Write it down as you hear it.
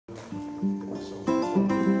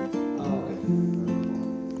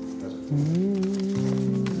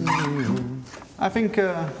I think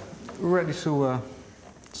we're ready to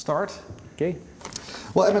start. Okay.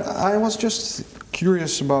 Well, Emmett, I was just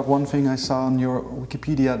curious about one thing I saw on your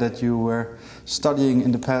Wikipedia, that you were studying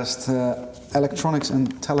in the past electronics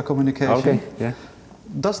and telecommunication. Okay, yeah.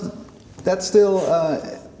 Does that still,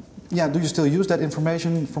 do you still use that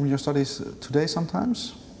information from your studies today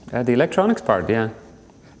sometimes? The electronics part, yeah.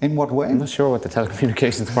 In what way? I'm not sure what the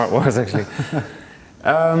telecommunications part was, actually.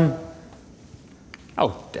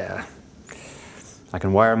 I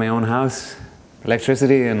can wire my own house,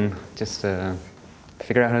 electricity, and just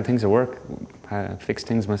figure out how things work, fix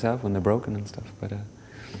things myself when they're broken and stuff. But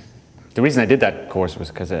the reason I did that course was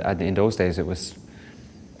because in those days it was,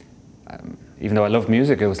 even though I loved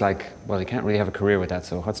music, it was like, well, you can't really have a career with that,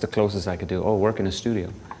 so what's the closest I could do? Oh, work in a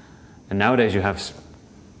studio. And nowadays you have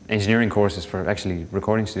engineering courses for actually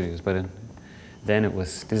recording studios, but then it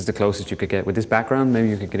was, this is the closest you could get. With this background, maybe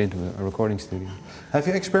you could get into a recording studio. Have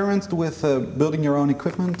you experimented with building your own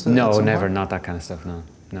equipment? No, never, not that kind of stuff, no.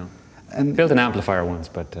 And built an amplifier once,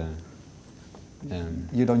 but...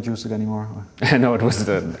 you don't use it anymore? No, it was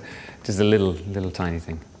just a little tiny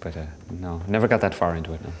thing, but no, never got that far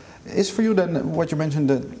into it, no. Is for you then, what you mentioned,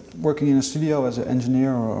 that working in a studio as an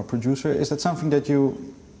engineer or a producer, is that something that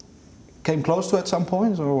you came close to at some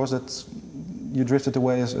point, or was it you drifted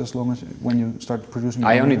away as long as when you started producing?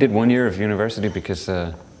 I only did 1 year of university because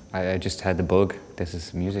I just had the bug. This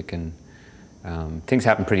is music, and things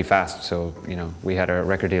happen pretty fast. So we had a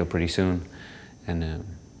record deal pretty soon, and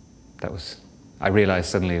that was. I realized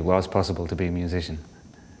suddenly it was possible to be a musician,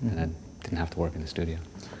 and I didn't have to work in the studio.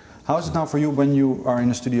 How is it now for you when you are in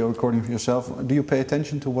the studio recording for yourself? Do you pay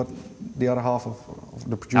attention to what the other half of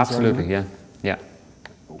the producer? Absolutely, yeah.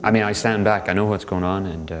 I mean, I stand back. I know what's going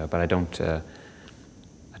on, but I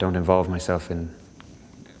don't involve myself in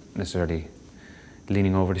necessarily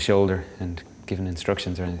leaning over the shoulder and giving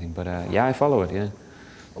instructions or anything. But yeah, I follow it. Yeah.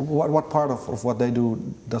 What part of what they do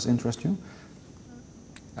does interest you?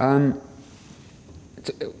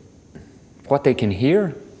 What they can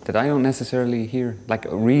hear that I don't necessarily hear, like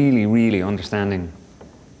really understanding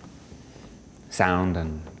sound,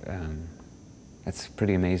 and it's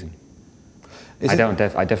pretty amazing. I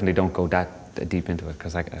definitely don't go that deep into it,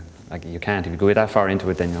 because you can't. If you go that far into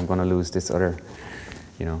it, then I'm going to lose this other,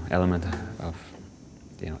 element of,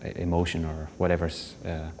 emotion or whatever's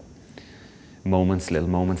little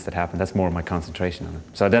moments that happen. That's more my concentration on it.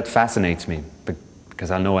 So that fascinates me, because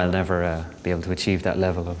I know I'll never be able to achieve that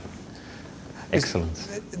level of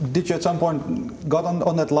excellence. Did you at some point got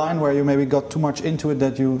on that line where you maybe got too much into it,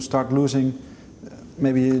 that you start losing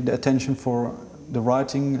maybe the attention for the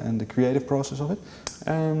writing and the creative process of it?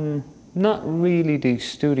 Not really the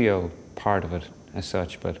studio part of it as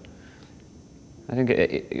such, but I think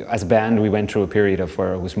as a band we went through a period of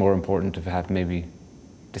where it was more important to have maybe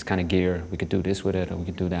this kind of gear. We could do this with it, or we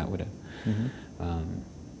could do that with it.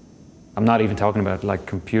 I'm not even talking about like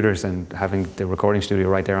computers and having the recording studio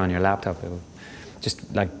right there on your laptop.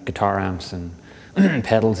 Just like guitar amps and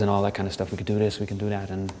pedals and all that kind of stuff. We could do this, we can do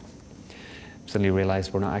that, and suddenly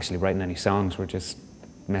realized we're not actually writing any songs, we're just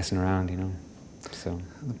messing around, So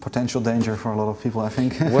the potential danger for a lot of people, I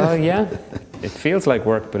think. Well, yeah, it feels like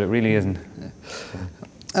work, but it really isn't.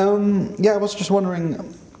 I was just wondering,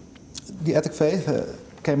 The Attic Faith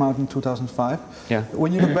came out in 2005. Yeah.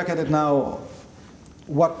 When you look back at it now,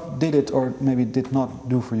 what did it or maybe did not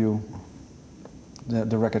do for you,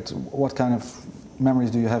 the record? What kind of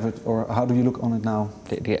memories do you have it, or how do you look on it now?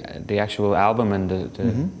 The actual album and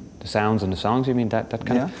the sounds and the songs, you mean, that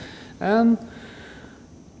kind of?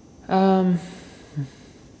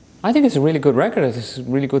 I think it's a really good record. There's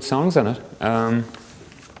really good songs on it.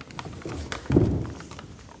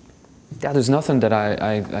 Yeah, there's nothing that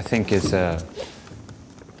I think is... I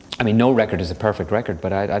mean, no record is a perfect record,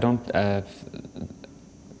 but I don't...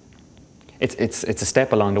 It's a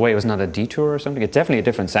step along the way. It was not a detour or something. It's definitely a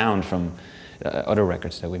different sound from other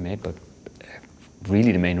records that we made, but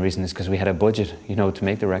really the main reason is because we had a budget, to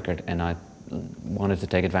make the record, and I wanted to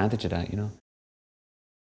take advantage of that,